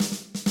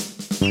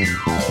You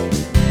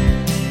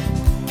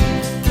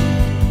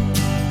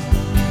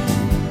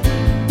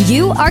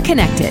are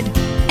connected,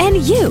 and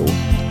you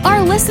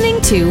are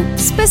listening to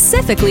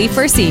Specifically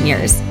for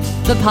Seniors,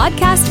 the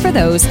podcast for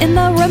those in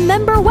the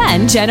Remember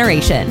When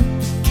generation.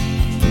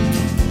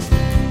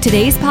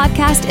 Today's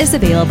podcast is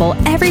available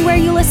everywhere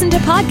you listen to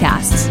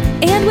podcasts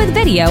and with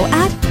video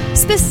at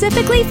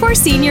Specifically for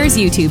Seniors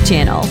YouTube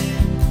channel.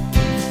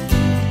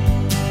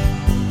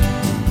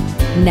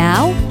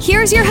 Now,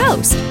 here's your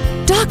host,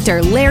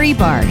 Dr. Larry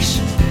Barsh.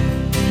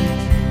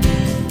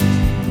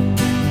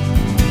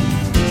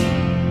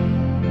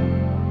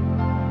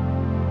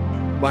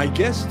 My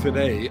guest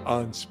today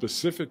on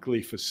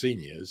Specifically for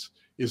Seniors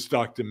is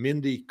Dr.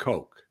 Mindy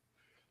Koch.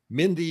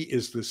 Mindy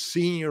is the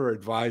Senior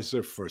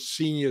Advisor for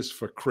Seniors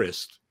for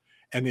Crist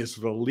and is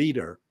the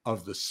leader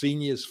of the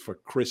Seniors for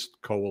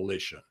Crist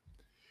Coalition.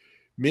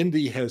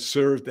 Mindy has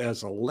served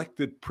as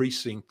elected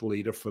precinct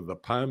leader for the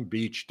Palm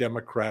Beach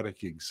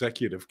Democratic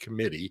Executive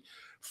Committee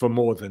for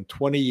more than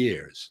 20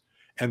 years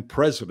and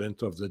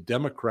president of the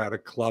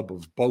Democratic Club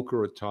of Boca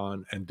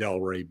Raton and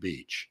Delray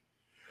Beach.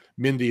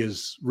 Mindy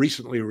is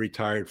recently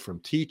retired from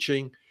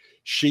teaching.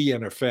 She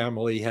and her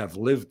family have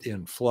lived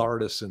in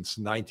Florida since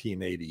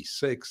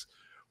 1986.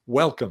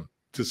 Welcome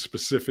to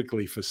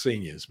Specifically for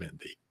Seniors,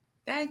 Mindy.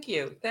 Thank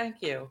you.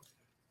 Thank you.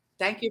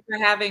 Thank you for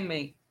having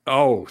me.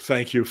 Oh,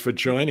 thank you for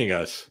joining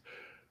us.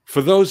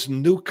 For those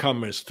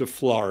newcomers to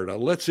Florida,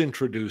 let's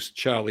introduce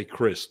Charlie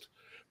Crist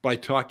by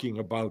talking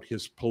about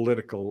his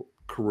political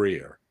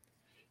career.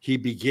 He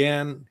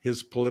began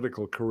his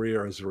political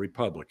career as a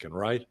Republican,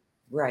 right?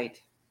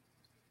 Right.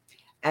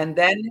 And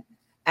then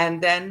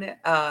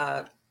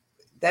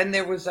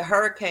there was a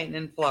hurricane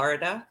in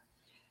Florida,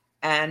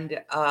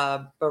 and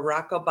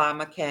Barack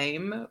Obama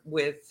came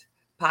with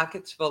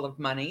pockets full of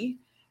money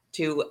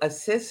to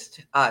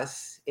assist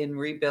us in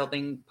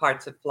rebuilding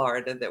parts of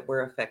Florida that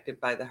were affected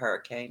by the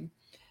hurricane.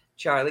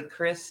 Charlie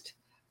Crist,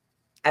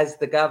 as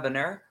the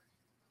governor,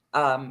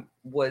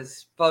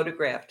 was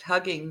photographed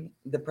hugging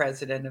the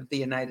President of the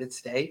United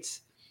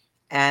States.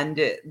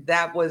 And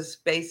that was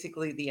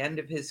basically the end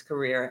of his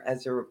career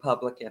as a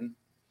Republican,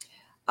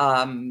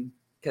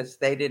 because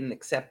they didn't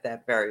accept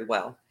that very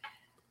well.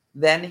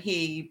 Then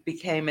he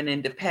became an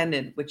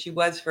independent, which he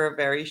was for a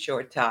very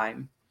short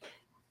time,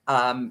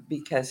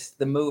 because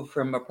the move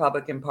from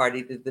Republican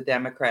Party to the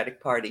Democratic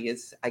Party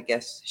is, I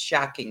guess,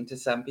 shocking to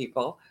some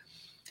people.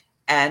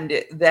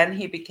 And then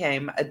he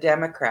became a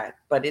Democrat,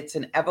 but it's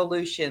an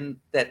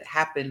evolution that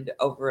happened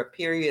over a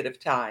period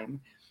of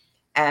time.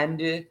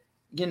 And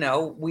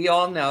we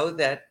all know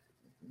that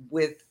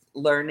with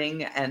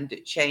learning and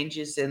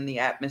changes in the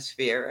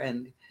atmosphere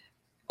and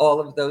all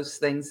of those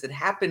things that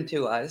happen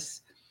to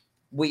us,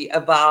 we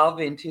evolve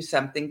into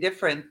something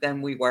different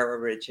than we were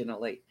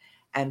originally.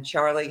 And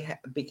Charlie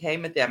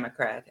became a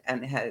Democrat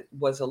and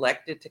was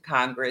elected to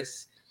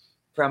Congress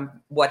from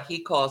what he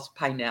calls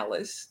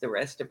Pinellas. The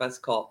rest of us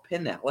call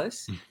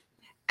Pinellas.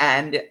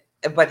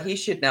 But he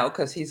should know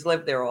because he's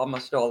lived there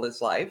almost all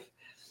his life.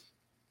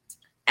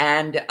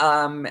 And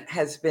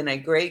has been a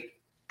great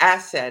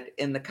asset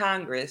in the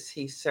Congress.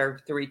 He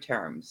served 3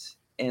 terms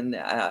in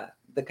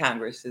the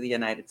Congress of the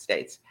United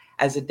States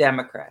as a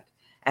Democrat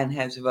and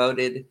has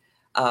voted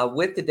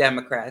with the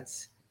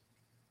Democrats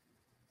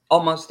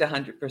almost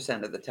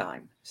 100% of the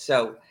time.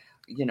 So,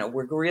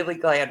 we're really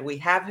glad we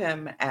have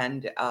him,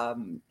 and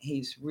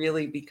he's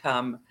really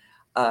become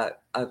a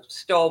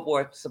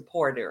stalwart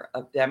supporter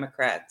of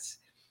Democrats,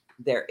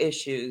 their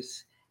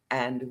issues,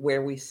 and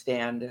where we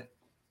stand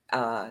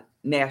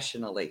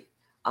nationally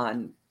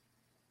on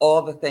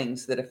all the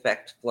things that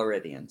affect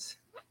Floridians.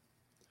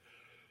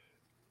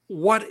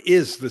 What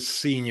is the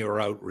Senior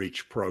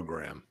Outreach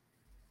Program?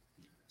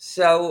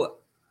 So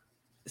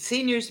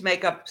seniors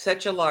make up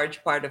such a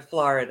large part of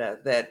Florida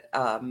that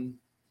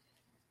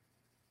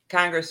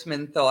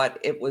Congressman thought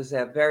it was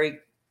a very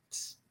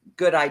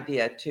good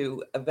idea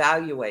to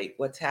evaluate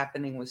what's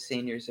happening with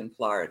seniors in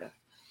Florida.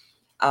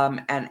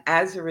 And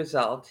as a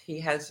result, he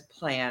has a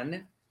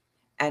plan.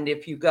 And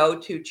if you go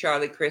to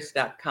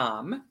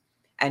charliecrist.com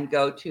and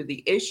go to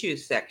the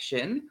issues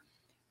section,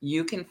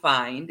 you can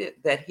find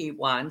that he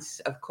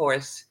wants, of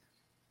course,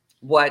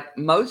 what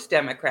most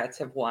Democrats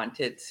have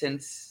wanted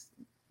since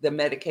the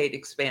Medicaid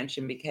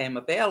expansion became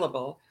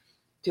available,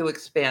 to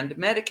expand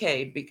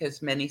Medicaid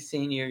because many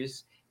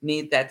seniors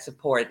need that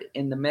support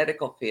in the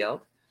medical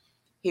field.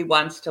 He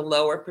wants to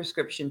lower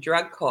prescription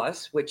drug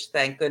costs, which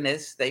thank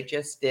goodness they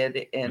just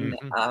did in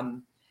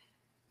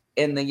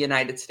the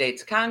United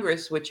States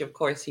Congress, which of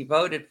course he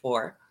voted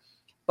for.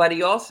 But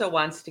he also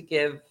wants to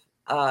give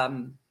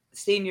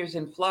seniors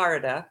in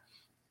Florida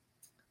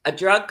a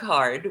drug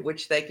card,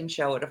 which they can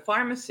show at a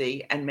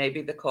pharmacy, and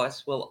maybe the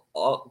costs will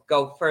all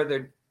go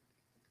further,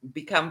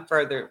 become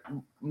further,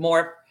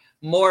 more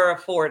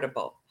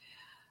affordable.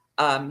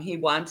 He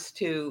wants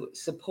to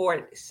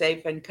support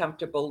safe and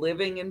comfortable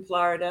living in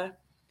Florida.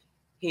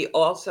 He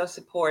also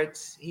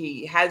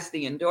he has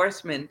the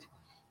endorsement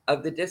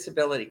of the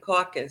Disability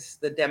Caucus,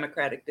 the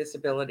Democratic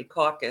Disability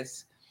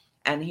Caucus,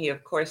 And he,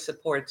 of course,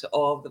 supports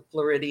all the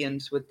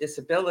Floridians with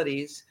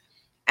disabilities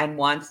and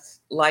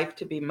wants life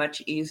to be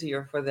much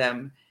easier for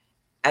them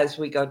as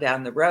we go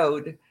down the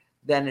road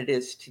than it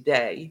is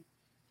today.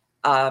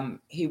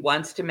 He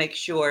wants to make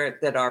sure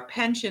that our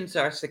pensions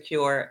are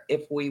secure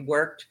if we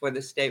worked for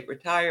the state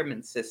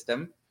retirement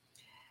system.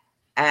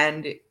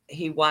 And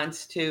he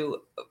wants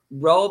to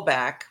roll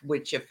back,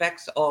 which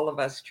affects all of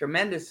us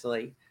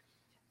tremendously,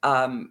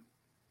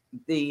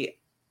 the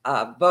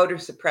voter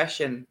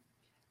suppression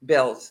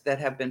bills that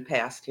have been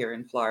passed here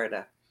in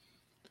Florida.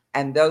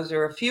 And those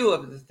are a few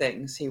of the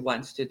things he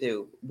wants to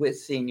do with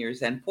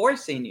seniors and for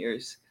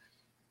seniors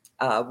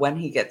when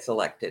he gets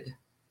elected.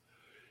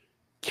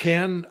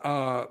 Can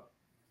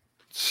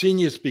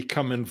seniors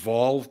become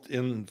involved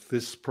in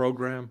this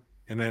program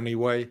in any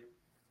way?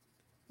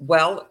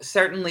 Well,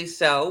 certainly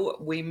so.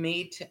 We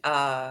meet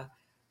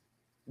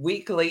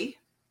weekly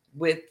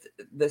with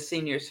the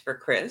Seniors for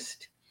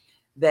Crist.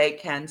 They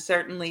can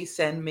certainly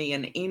send me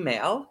an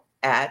email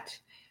at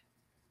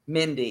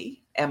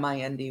Mindy,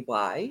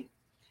 Mindy,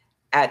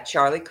 at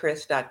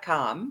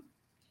charliecrist.com.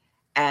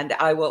 And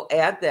I will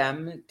add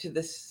them to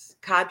this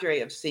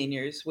cadre of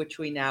seniors, which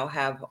we now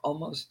have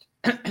almost,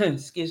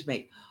 excuse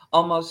me,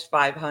 almost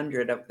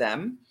 500 of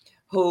them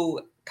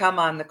who come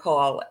on the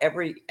call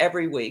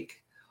every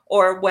week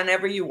or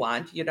whenever you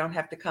want. You don't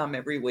have to come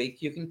every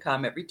week. You can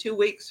come every 2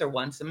 weeks or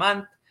once a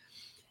month.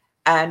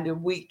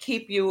 And we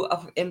keep you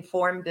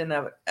informed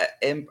and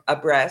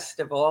abreast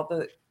of all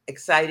the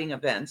exciting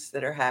events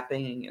that are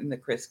happening in the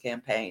Crist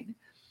campaign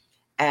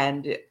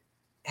and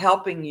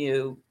helping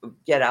you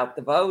get out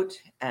the vote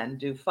and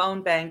do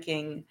phone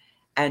banking.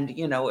 And,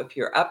 you know, if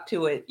you're up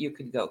to it, you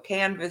could go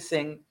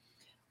canvassing,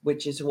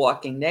 which is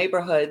walking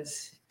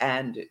neighborhoods.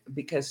 And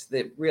because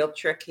the real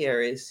trick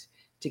here is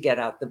to get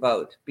out the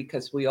vote,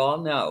 because we all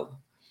know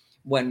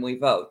when we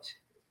vote,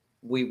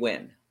 we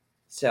win.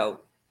 So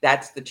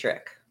that's the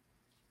trick.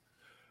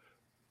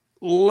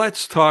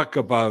 Let's talk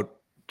about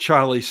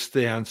Charlie's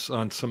stance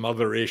on some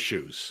other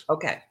issues.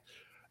 Okay.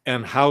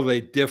 And how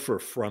they differ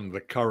from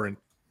the current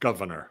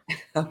governor.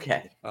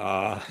 Okay.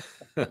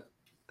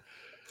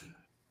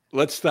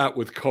 Let's start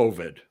with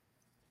COVID.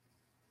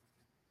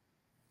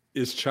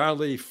 Is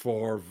Charlie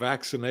for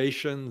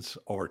vaccinations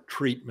or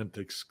treatment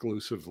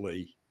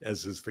exclusively,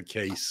 as is the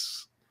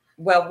case?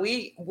 Well,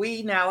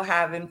 we now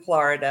have in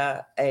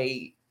Florida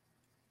a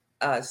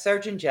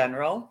Surgeon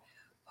General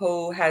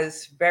who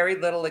has very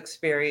little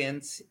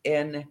experience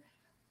in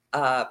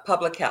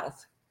public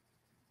health.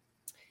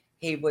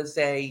 He was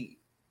a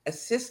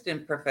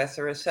associate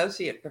professor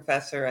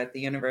at the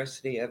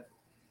University of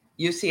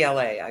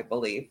UCLA, I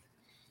believe.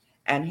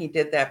 And he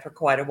did that for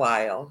quite a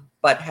while,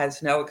 but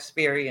has no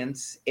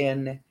experience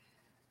in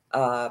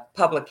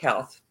public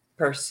health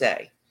per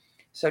se.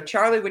 So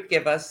Charlie would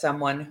give us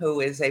someone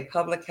who is a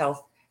public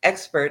health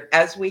expert,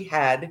 as we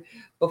had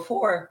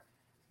before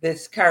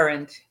this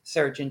current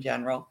Surgeon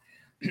General.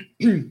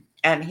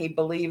 And he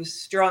believes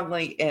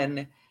strongly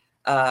in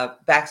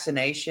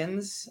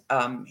vaccinations.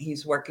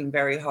 He's working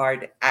very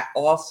hard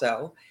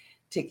also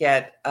to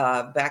get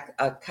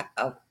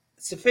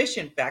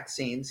sufficient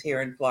vaccines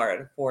here in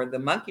Florida for the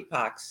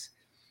monkeypox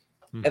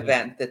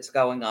event that's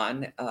going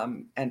on.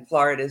 And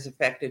Florida is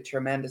affected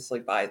tremendously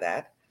by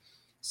that.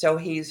 So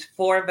he's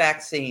for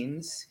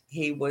vaccines.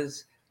 He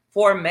was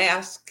for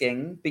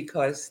masking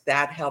because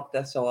that helped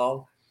us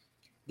all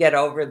get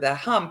over the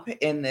hump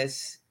in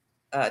this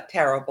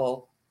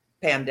terrible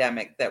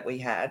pandemic that we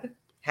had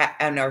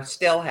and are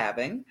still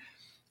having,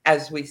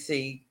 as we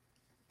see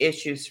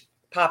issues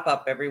pop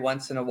up every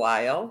once in a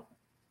while,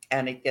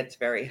 and it gets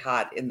very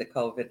hot in the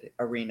COVID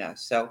arena.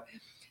 So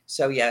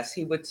yes,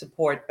 he would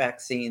support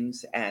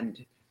vaccines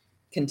and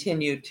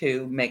continue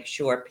to make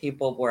sure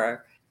people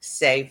were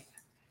safe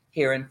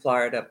here in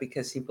Florida,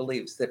 because he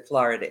believes that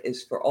Florida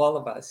is for all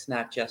of us,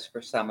 not just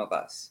for some of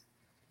us.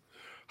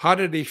 How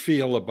did he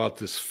feel about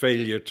this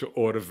failure to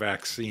order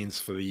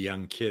vaccines for the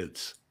young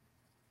kids?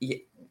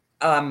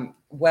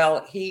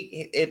 Well,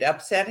 it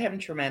upset him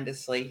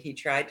tremendously. He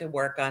tried to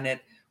work on it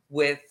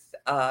with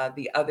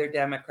the other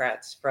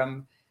Democrats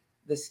from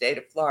the state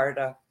of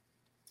Florida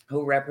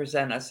who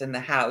represent us in the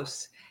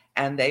House,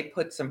 and they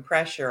put some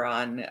pressure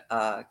on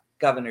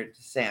Governor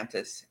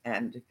DeSantis,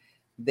 and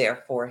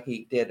therefore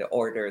he did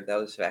order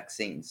those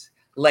vaccines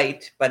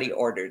late, but he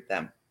ordered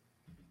them.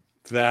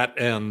 That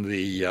and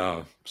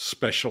the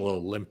Special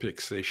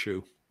Olympics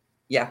issue.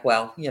 Yeah,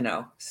 well,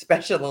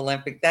 Special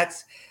Olympic,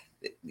 that's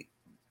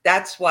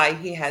why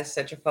he has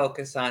such a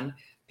focus on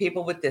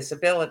people with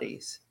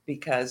disabilities,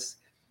 because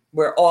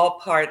we're all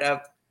part of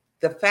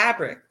the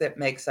fabric that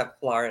makes up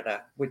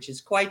Florida, which is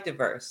quite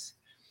diverse.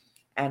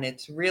 And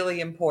it's really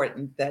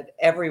important that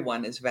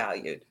everyone is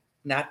valued,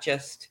 not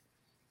just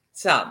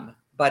some,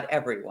 but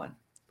everyone.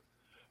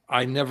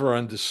 I never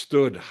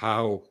understood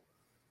how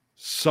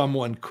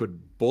someone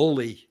could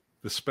bully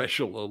the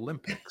Special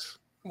Olympics.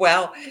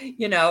 Well,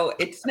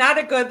 it's not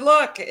a good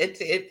look.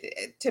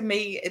 It to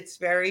me, it's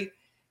very,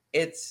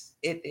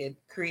 it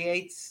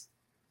creates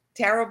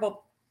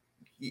terrible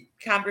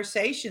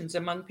conversations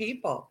among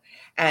people.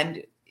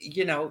 And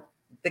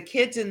the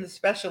kids in the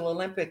Special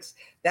Olympics,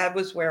 that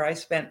was where I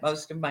spent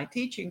most of my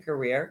teaching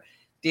career,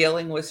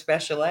 dealing with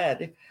special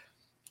ed.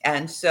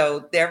 And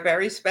so they're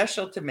very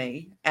special to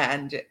me.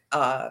 And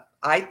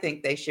I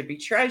think they should be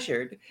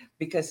treasured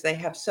because they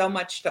have so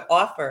much to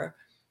offer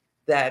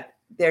that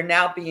they're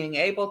now being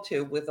able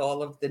to, with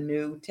all of the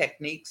new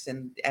techniques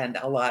and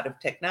a lot of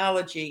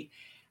technology.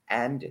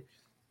 And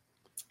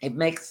it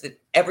makes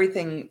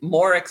everything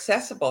more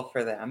accessible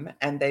for them,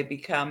 and they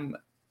become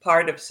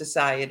part of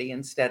society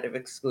instead of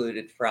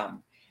excluded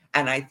from.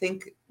 And I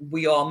think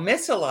we all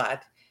miss a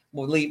lot,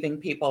 leaving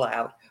people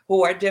out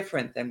who are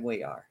different than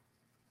we are.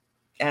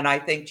 And I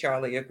think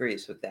Charlie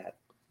agrees with that.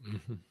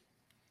 Mm-hmm.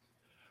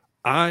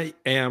 I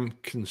am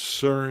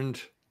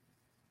concerned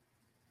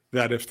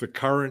that if the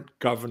current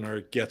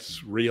governor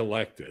gets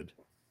reelected,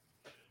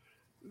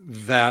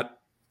 that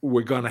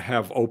we're going to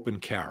have open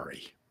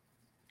carry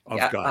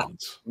of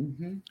guns.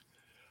 Mm-hmm.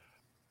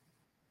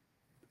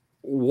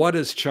 What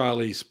is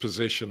Charlie's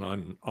position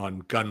on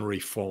gun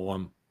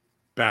reform,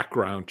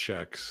 background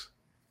checks,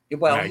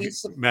 well,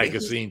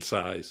 magazine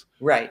size?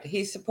 Right.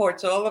 He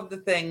supports all of the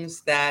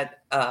things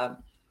that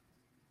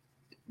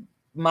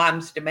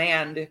Moms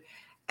Demand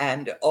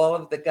and all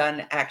of the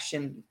gun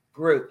action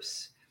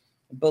groups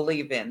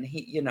believe in.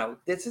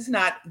 This is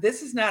not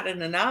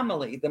an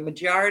anomaly. The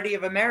majority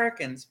of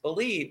Americans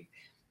believe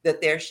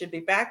that there should be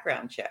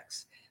background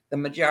checks. The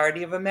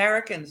majority of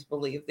Americans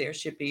believe there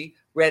should be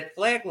red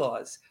flag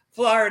laws.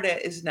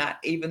 Florida is not,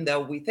 even though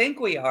we think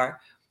we're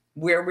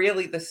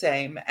really the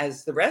same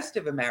as the rest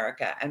of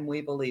America, and we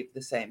believe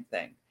the same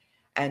thing.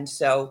 And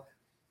so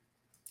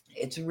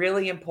it's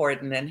really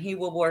important, and he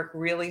will work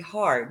really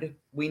hard.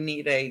 We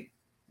need a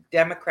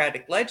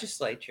Democratic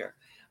legislature,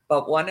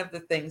 but one of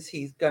the things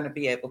he's going to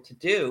be able to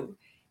do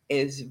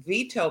is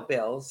veto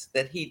bills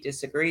that he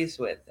disagrees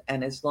with.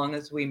 And as long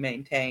as we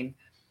maintain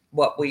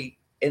what we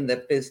in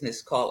the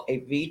business call a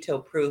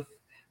veto-proof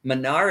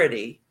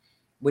minority,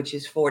 which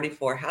is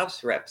 44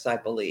 House reps, I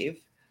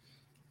believe,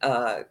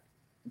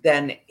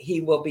 then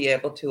they will be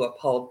able to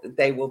uphold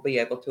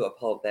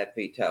that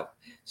veto.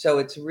 So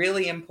it's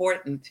really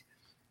important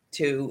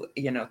to,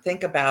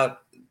 think about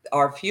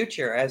our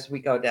future as we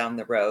go down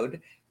the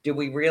road. Do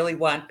we really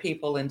want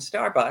people in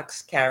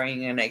Starbucks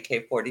carrying an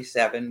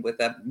AK-47 with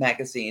a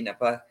magazine of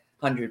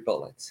 100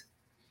 bullets?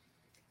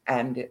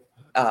 And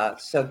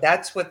so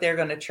that's what they're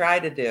going to try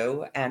to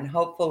do. And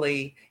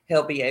hopefully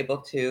he'll be able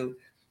to,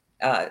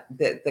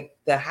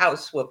 the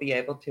House will be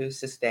able to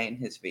sustain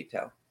his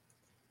veto.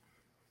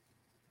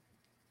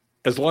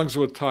 As long as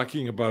we're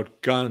talking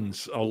about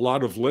guns, a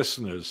lot of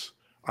listeners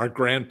are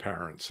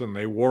grandparents, and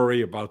they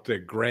worry about their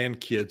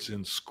grandkids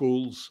in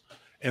schools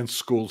and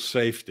school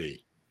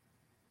safety.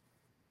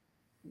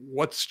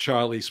 What's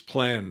Charlie's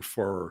plan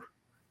for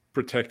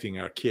protecting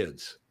our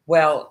kids?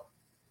 Well,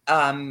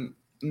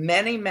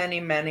 many, many,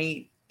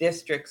 many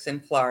districts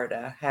in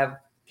Florida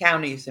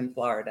counties in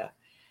Florida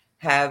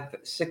have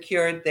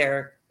secured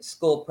their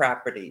school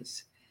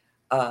properties.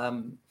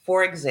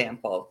 For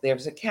example,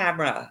 there's a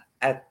camera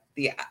at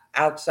the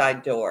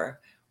outside door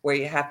where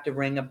you have to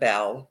ring a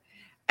bell,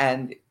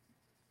 and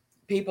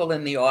people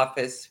in the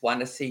office want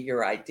to see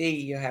your ID.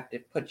 You have to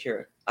put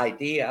your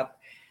ID up.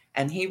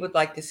 And he would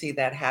like to see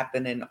that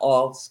happen in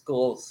all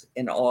schools,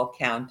 in all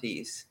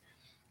counties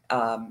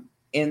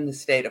in the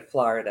state of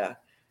Florida,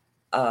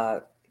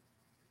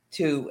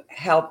 to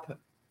help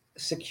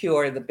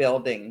secure the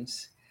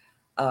buildings.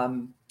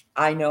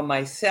 I know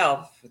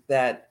myself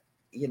that,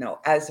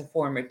 as a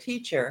former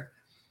teacher,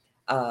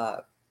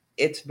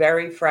 it's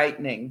very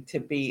frightening to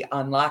be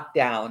on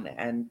lockdown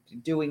and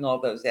doing all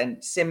those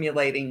and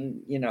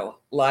simulating,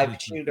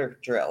 live shooter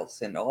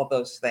drills and all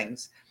those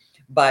things.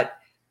 But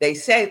they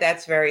say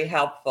that's very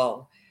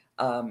helpful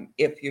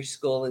if your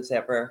school is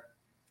ever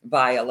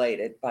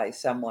violated by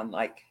someone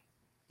like,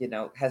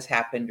 has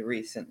happened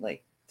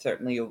recently.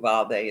 Certainly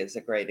Uvalde is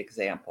a great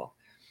example.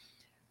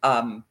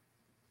 And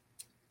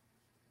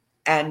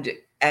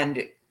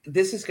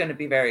this is going to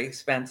be very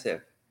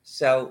expensive.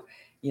 So,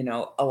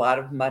 a lot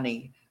of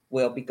money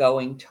will be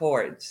going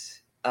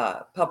towards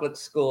public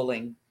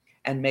schooling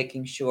and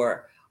making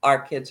sure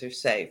our kids are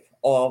safe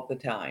all the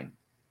time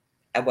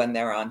when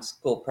they're on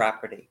school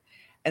property.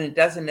 And it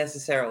doesn't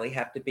necessarily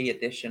have to be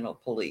additional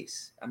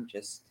police.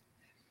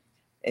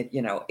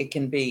 It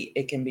can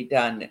be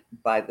done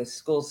by the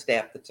school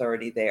staff that's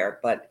already there,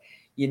 but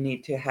you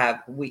need to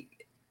have,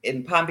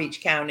 in Palm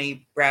Beach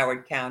County,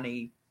 Broward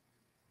County,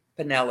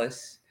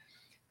 Pinellas,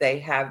 they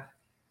have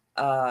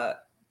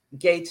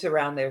gates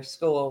around their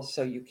schools,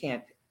 so you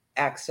can't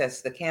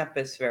access the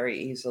campus very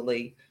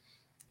easily.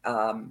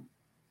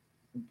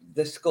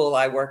 The school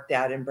I worked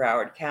at in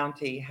Broward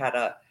County had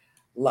a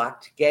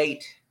locked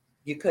gate.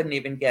 You couldn't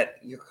even get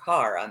your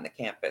car on the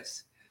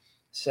campus.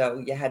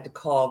 So you had to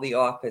call the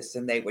office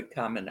and they would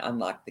come and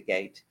unlock the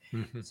gate.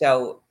 Mm-hmm.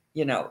 So,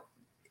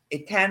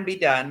 it can be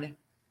done.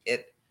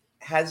 It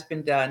has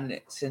been done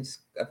since,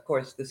 of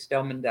course, the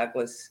Stoneman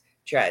Douglas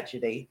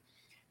tragedy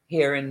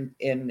here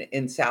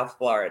in South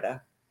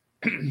Florida.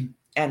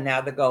 And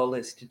now the goal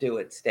is to do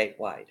it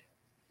statewide.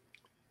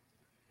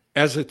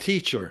 As a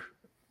teacher,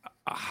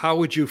 how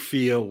would you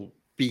feel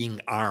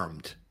being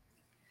armed,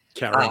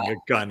 Uh, carrying a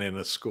gun in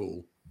a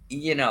school?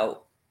 you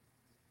know,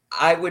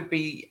 I would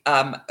be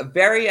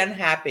very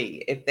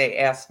unhappy if they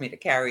asked me to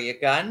carry a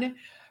gun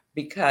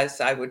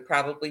because I would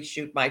probably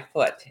shoot my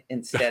foot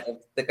instead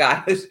of the guy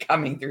who's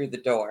coming through the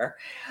door.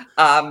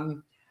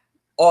 Um,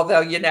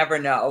 Although you never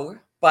know,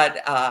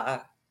 but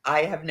I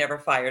have never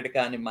fired a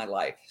gun in my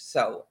life,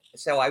 so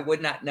I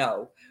would not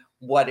know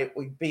what it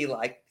would be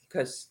like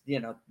because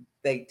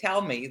they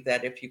tell me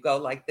that if you go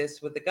like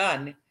this with a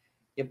gun,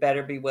 you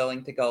better be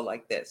willing to go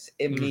like this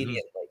Mhm.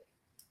 immediately.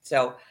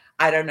 So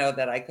I don't know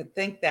that I could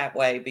think that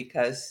way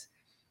because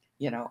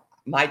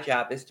my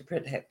job is to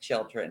protect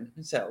children.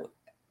 So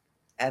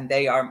and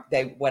they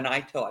when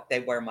I taught,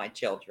 they were my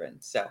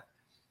children.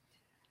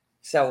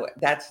 So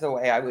that's the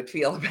way I would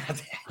feel about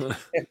that.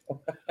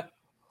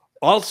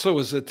 Also,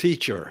 as a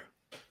teacher,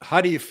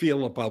 how do you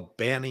feel about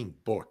banning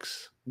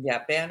books?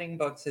 Yeah, banning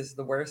books is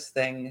the worst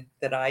thing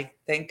that I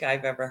think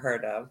I've ever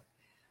heard of.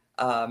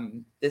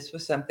 This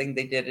was something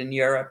they did in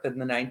Europe in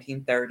the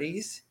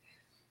 1930s.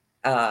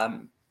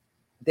 Um,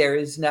 there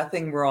is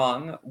nothing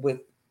wrong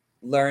with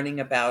learning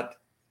about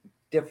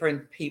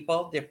different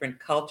people, different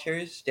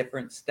cultures,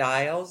 different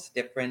styles,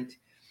 different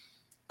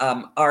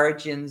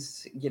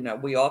origins.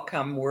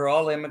 We're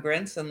all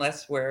immigrants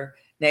unless we're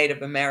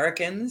Native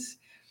Americans.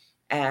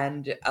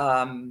 And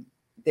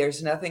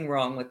there's nothing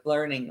wrong with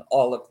learning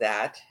all of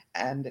that.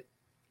 And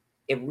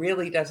it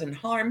really doesn't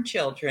harm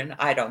children,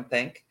 I don't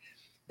think.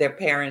 Their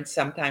parents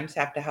sometimes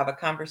have to have a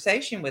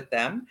conversation with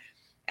them,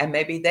 and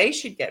maybe they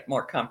should get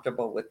more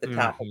comfortable with the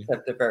topics Mhm.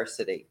 of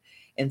diversity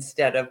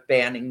instead of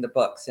banning the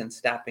books and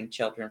stopping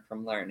children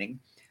from learning.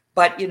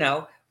 But,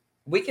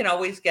 we can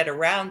always get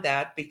around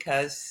that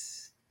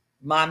because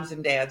moms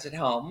and dads at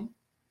home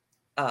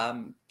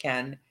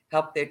can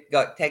help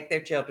take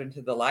their children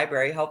to the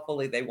library.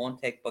 Hopefully, they won't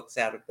take books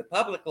out of the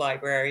public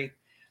library,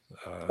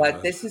 but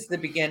Uh, this is the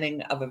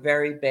beginning of a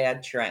very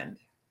bad trend,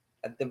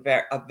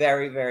 a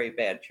very, very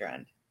bad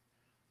trend.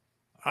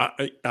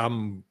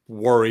 I'm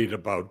worried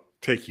about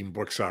taking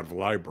books out of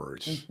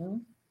libraries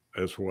Mhm.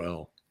 as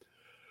well.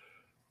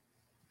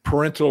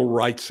 Parental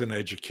rights in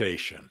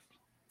education,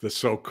 the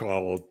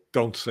so-called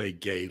 "Don't Say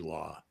Gay"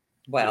 law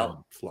in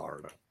Well,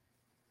 Florida.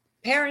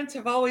 parents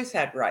have always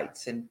had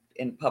rights in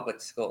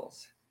public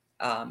schools.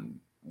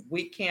 Um,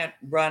 we can't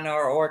run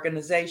our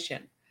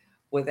organization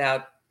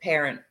without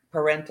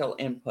parental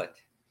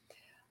input.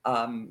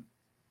 Um,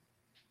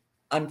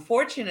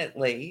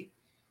 Unfortunately,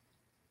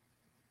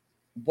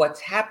 what's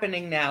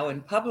happening now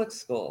in public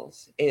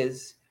schools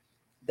is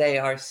they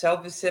are so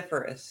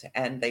vociferous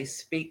and they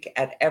speak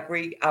at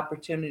every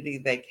opportunity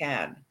they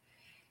can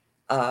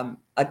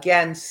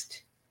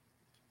against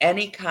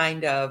any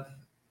kind of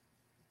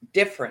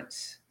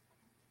difference.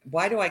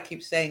 Why do I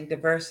keep saying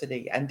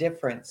diversity and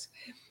difference?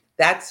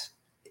 That's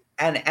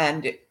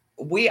and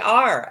we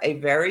are a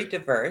very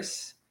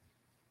diverse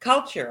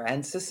culture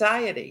and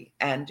society.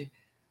 And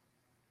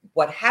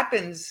what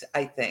happens,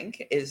 I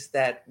think, is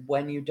that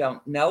when you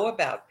don't know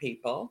about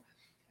people,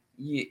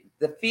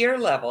 the fear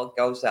level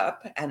goes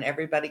up and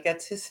everybody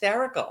gets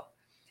hysterical.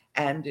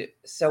 And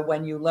so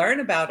when you learn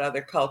about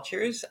other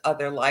cultures,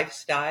 other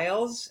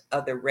lifestyles,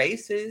 other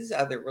races,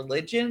 other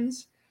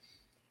religions,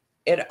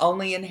 it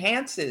only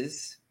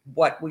enhances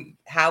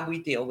how we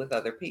deal with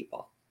other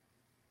people,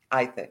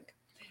 I think.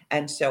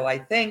 And so I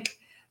think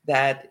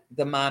that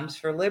the Moms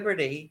for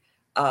Liberty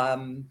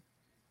um,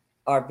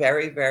 are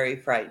very, very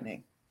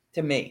frightening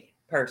to me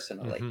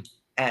personally, Hmm.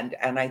 and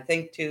I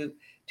think to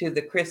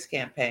the Crist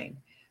campaign,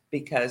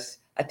 because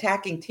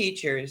attacking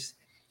teachers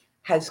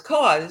has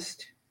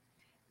caused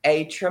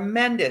a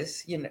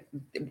tremendous,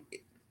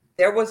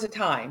 there was a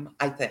time,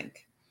 I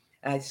think,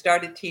 I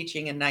started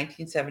teaching in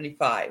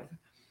 1975.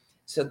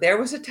 So there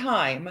was a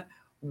time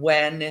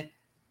when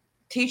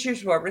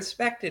teachers were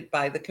respected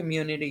by the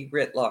community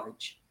writ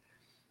large.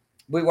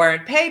 We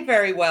weren't paid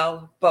very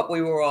well, but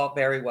we were all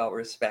very well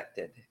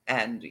respected.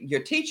 And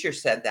your teacher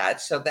said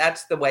that. So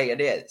that's the way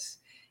it is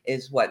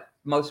what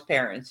most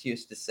parents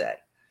used to say.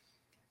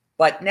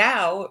 But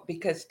now,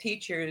 because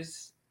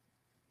teachers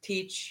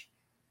teach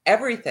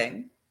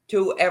everything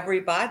to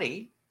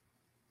everybody,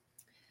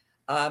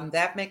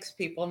 that makes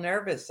people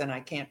nervous, and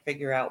I can't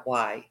figure out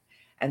why.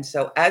 And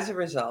so, as a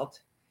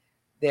result,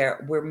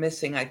 we're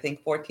missing, I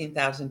think,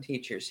 14,000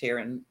 teachers here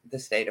in the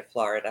state of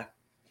Florida.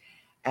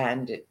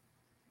 And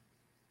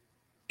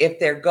if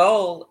their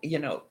goal,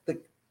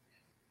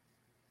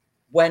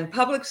 when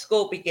public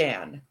school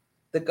began,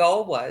 the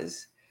goal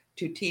was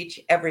to teach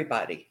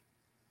everybody,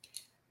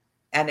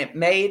 and it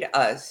made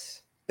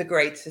us the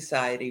great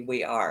society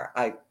we are.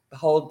 I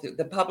hold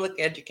the public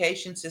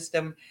education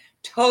system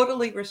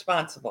totally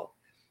responsible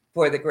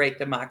for the great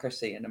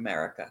democracy in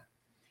America.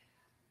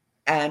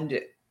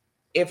 And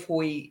if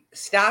we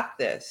stop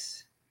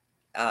this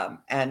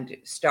and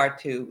start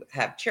to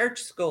have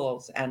church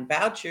schools and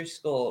voucher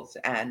schools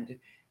and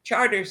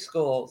charter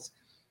schools,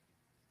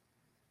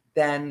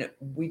 then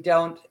we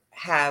don't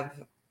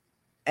have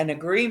an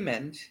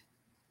agreement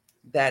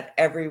that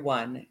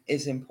everyone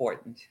is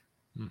important.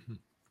 Mm-hmm.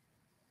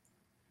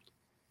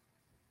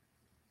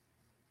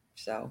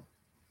 So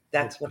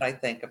that's what I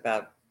think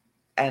about.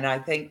 And I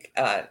think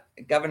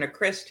Governor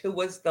Crist, who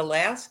was the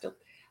last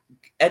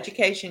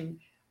education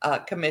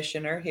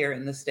commissioner here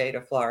in the state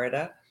of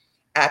Florida,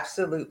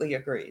 absolutely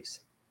agrees.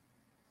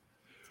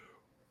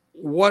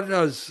 What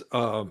does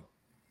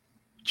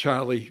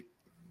Charlie,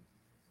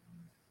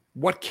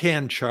 what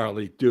can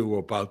Charlie do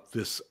about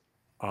this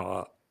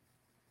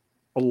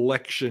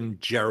election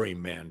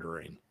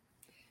gerrymandering?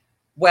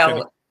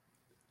 Well,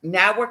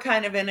 now we're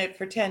kind of in it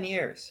for 10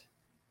 years.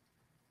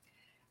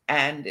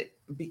 And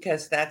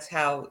because that's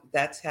how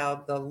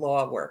the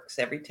law works.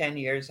 Every 10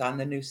 years on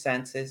the new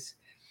census,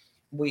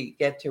 we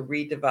get to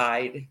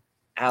redivide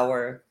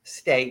our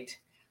state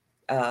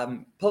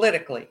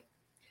politically.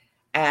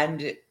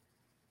 And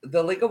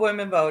the League of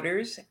Women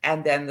Voters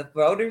and then the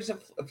voters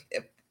have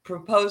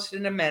proposed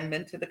an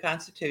amendment to the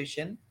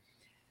Constitution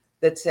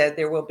that said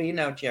there will be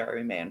no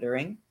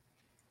gerrymandering.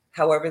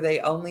 However, they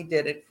only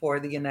did it for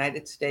the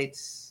United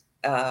States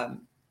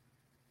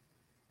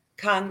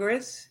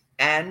Congress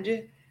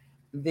and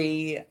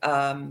the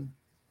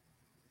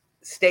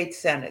state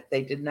Senate.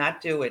 They did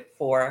not do it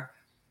for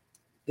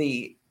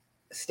the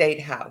state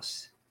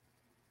House.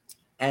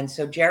 And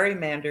so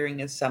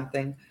gerrymandering is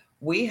something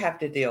we have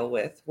to deal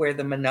with, where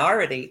the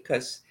minority,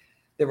 because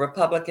the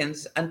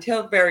Republicans,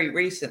 until very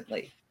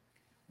recently,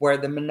 were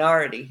the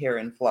minority here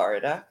in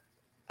Florida.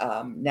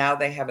 Now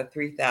they have a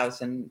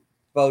 3,000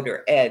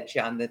 voter edge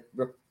on the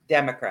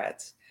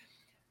Democrats.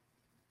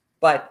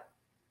 But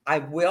I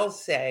will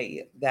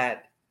say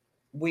that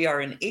we are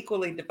an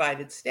equally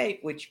divided state,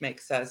 which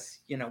makes us,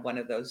 one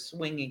of those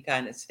swinging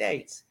kind of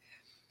states.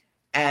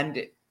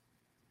 And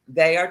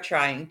they are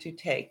trying to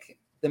take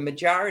the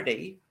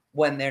majority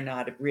when they're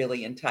not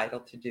really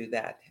entitled to do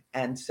that.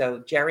 And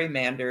so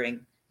gerrymandering,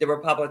 the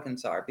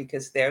Republicans are,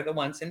 because they're the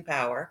ones in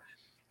power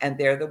and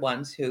they're the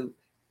ones who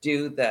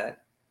do the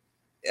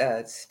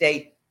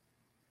state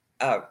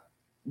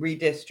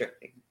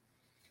redistricting.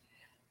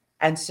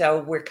 And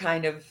so we're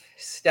kind of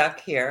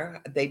stuck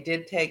here. They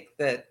did take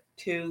the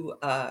two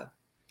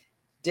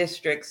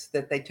districts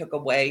that they took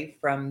away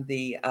from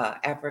the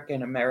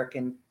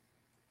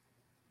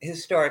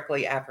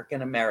historically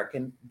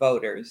African-American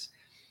voters.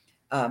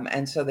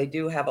 And so they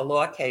do have a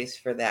law case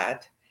for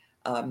that.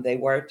 They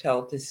were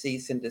told to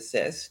cease and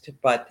desist,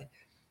 but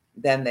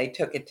then they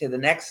took it to the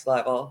next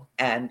level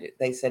and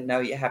they said,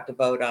 no, you have to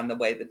vote on the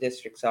way the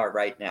districts are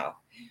right now.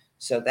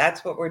 So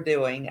that's what we're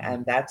doing.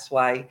 And that's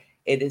why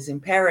it is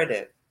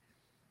imperative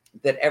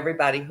that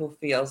everybody who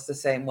feels the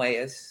same way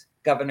as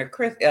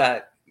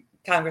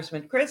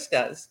Congressman Crist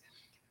does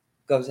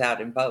goes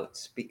out and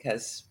votes,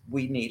 because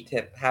we need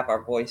to have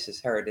our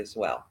voices heard as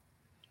well.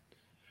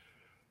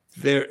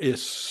 There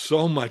is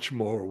so much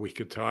more we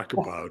could talk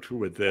about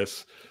with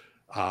this.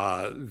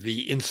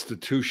 The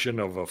institution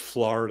of a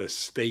Florida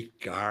State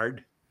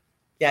Guard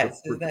to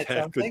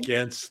protect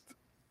against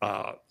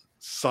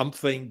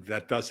something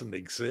that doesn't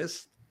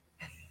exist.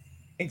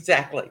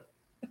 Exactly.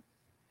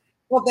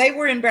 Well, they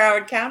were in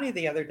Broward County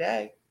the other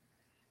day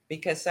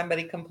because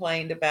somebody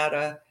complained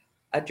about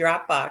a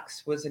drop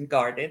box wasn't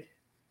guarded,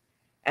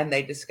 and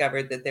they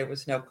discovered that there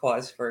was no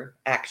cause for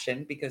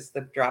action because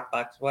the drop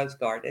box was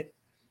guarded.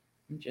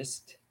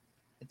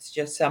 It's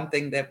just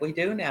something that we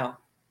do now,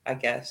 I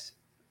guess.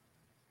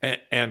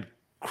 And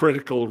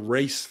critical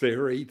race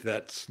theory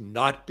that's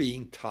not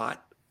being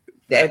taught.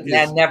 That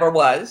never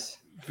was.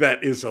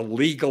 That is a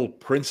legal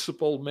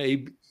principle,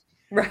 maybe.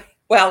 Right.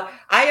 Well,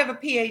 I have a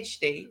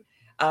PhD.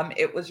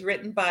 It was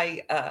written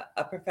by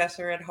a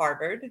professor at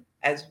Harvard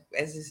as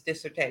his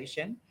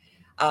dissertation.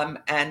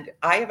 And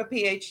I have a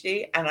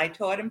PhD, and I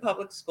taught in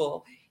public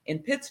school in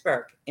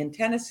Pittsburgh, in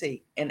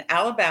Tennessee, in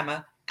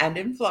Alabama, and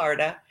in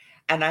Florida.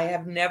 And I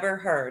have never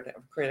heard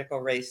of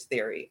critical race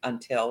theory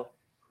until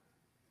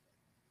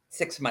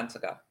 6 months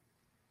ago.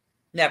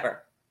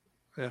 Never.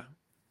 Yeah.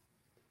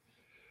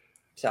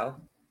 So.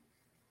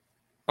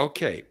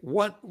 Okay.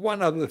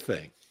 One other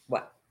thing.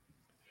 What?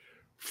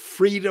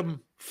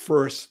 Freedom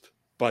First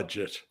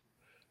budget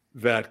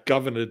that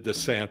Governor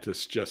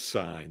DeSantis just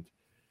signed.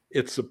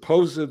 It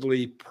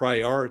supposedly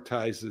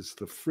prioritizes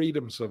the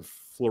freedoms of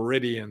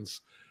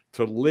Floridians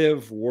to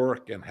live,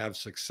 work, and have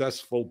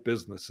successful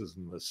businesses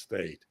in the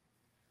state.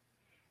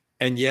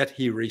 And yet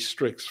he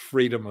restricts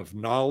freedom of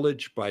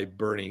knowledge by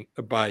banning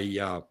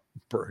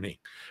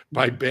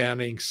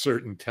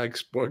certain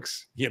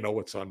textbooks. You know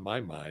what's on my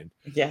mind.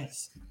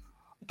 Yes.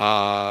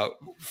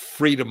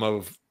 Freedom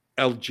of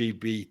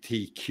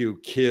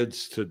LGBTQ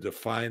kids to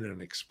define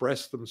and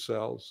express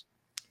themselves,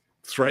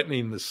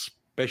 threatening the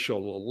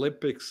Special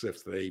Olympics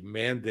if they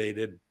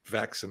mandated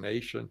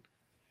vaccination,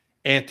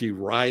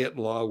 anti-riot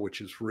law, which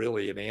is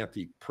really an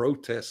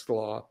anti-protest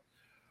law,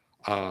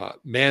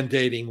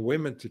 mandating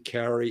women to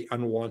carry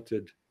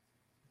unwanted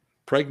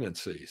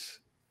pregnancies,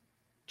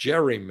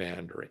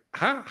 gerrymandering.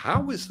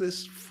 How is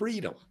this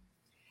freedom?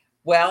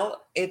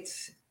 Well,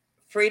 it's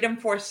freedom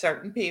for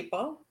certain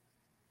people.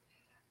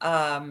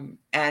 And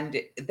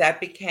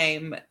that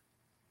became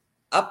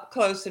up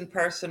close and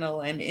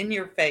personal and in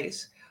your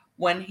face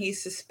when he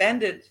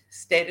suspended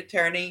State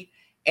Attorney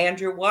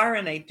Andrew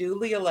Warren, a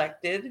duly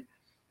elected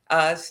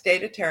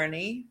state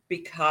attorney,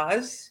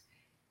 because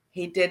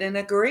he didn't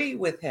agree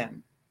with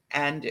him.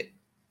 And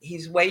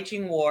he's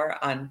waging war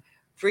on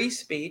free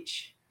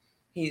speech.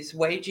 He's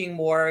waging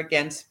war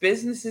against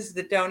businesses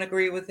that don't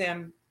agree with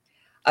him,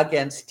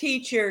 against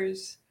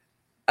teachers,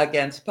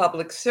 against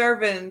public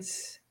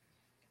servants.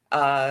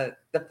 The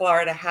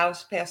Florida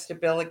House passed a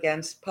bill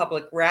against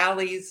public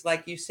rallies,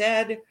 like you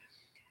said,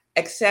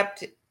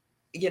 except,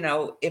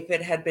 if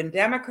it had been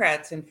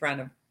Democrats in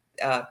front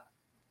of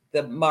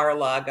the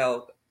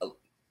Mar-a-Lago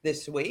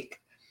this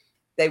week,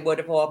 they would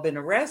have all been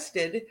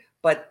arrested.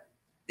 But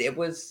it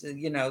was,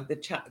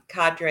 the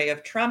cadre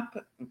of Trump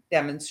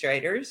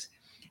demonstrators,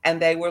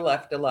 and they were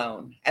left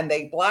alone, and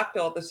they blocked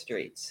all the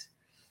streets.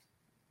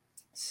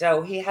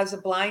 So he has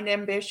a blind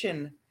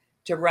ambition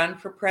to run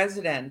for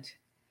president.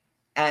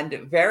 And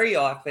very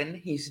often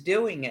he's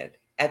doing it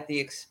at the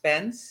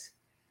expense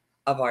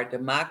of our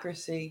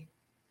democracy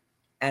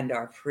and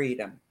our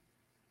freedom.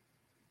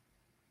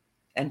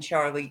 And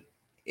Charlie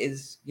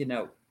is,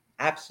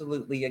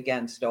 absolutely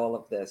against all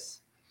of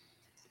this.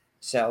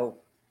 So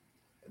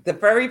the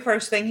very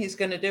first thing he's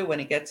going to do when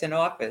he gets in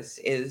office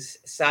is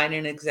sign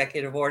an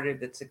executive order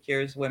that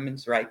secures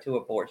women's right to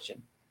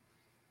abortion.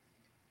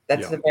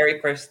 That's the very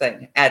first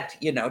thing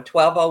at,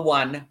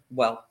 12:01.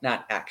 Well,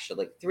 not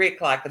actually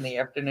 3:00 in the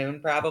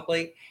afternoon,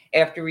 probably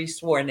after he's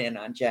sworn in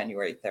on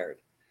January 3rd.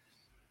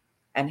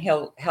 And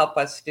he'll help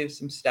us do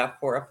some stuff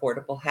for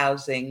affordable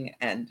housing.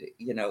 And,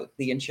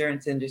 the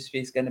insurance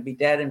industry is going to be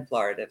dead in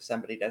Florida if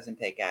somebody doesn't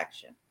take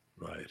action.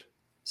 Right.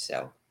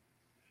 So.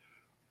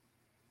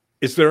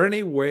 Is there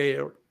any way,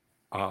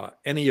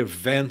 any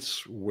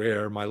events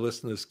where my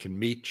listeners can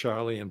meet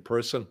Charlie in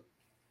person?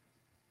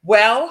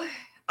 Well,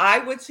 I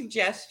would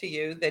suggest to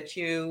you that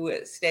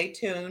you stay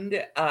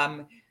tuned.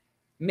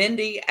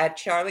 Mindy at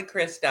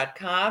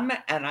charliecrist.com,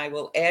 and I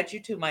will add you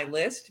to my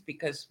list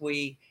because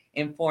we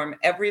inform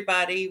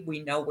everybody.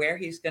 We know where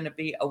he's going to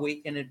be a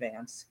week in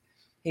advance.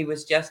 He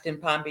was just in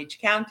Palm Beach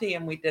County,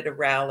 and we did a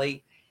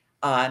rally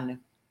on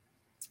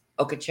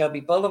Okeechobee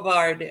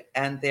Boulevard,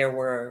 and there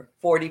were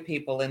 40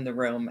 people in the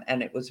room,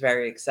 and it was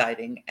very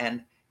exciting.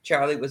 And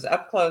Charlie was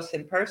up close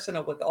and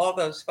personal with all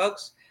those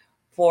folks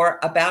for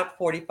about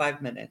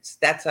 45 minutes.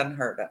 That's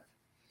unheard of.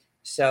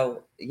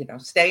 So,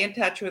 stay in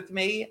touch with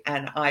me,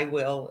 and I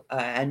will,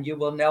 and you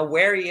will know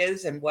where he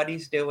is and what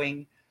he's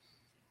doing.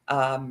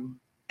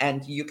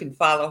 And you can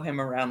follow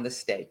him around the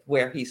state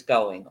where he's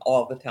going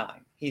all the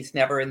time. He's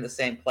never in the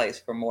same place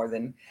for more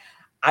than,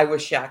 I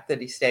was shocked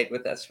that he stayed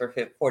with us for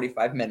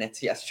 45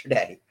 minutes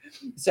yesterday.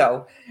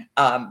 So,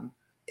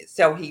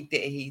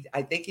 he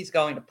I think he's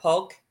going to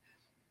Polk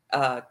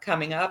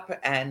coming up,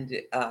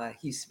 and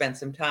he spent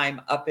some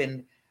time up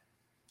in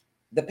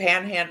the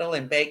Panhandle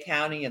in Bay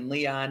County and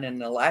Leon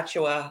and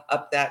Alachua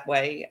up that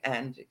way.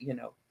 And,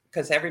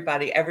 because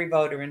every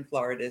voter in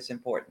Florida is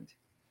important,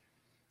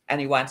 and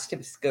he wants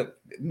to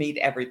meet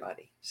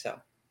everybody. So,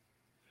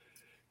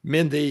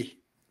 Mindy,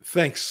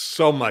 thanks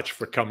so much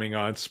for coming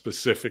on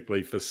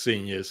specifically for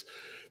seniors.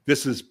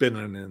 This has been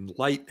an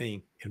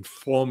enlightening,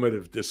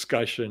 informative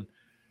discussion.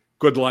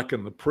 Good luck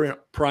in the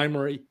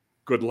primary.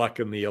 Good luck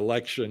in the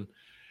election.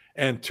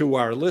 And to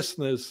our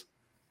listeners,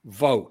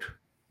 vote.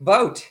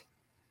 Vote.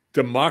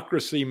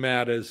 Democracy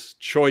matters.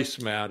 Choice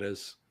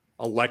matters.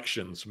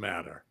 Elections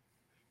matter.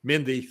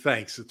 Mindy,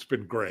 thanks. It's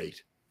been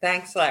great.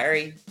 Thanks,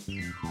 Larry.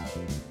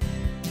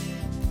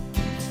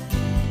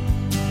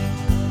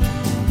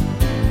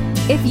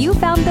 If you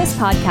found this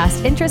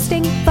podcast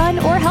interesting, fun,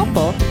 or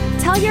helpful,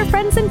 tell your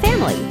friends and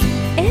family,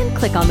 and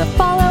click on the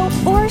follow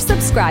or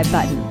subscribe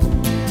button.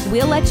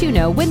 We'll let you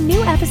know when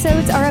new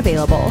episodes are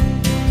available.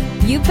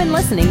 You've been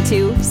listening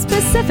to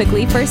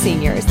Specifically for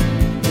Seniors.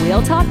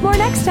 We'll talk more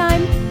next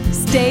time.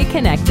 Stay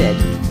connected.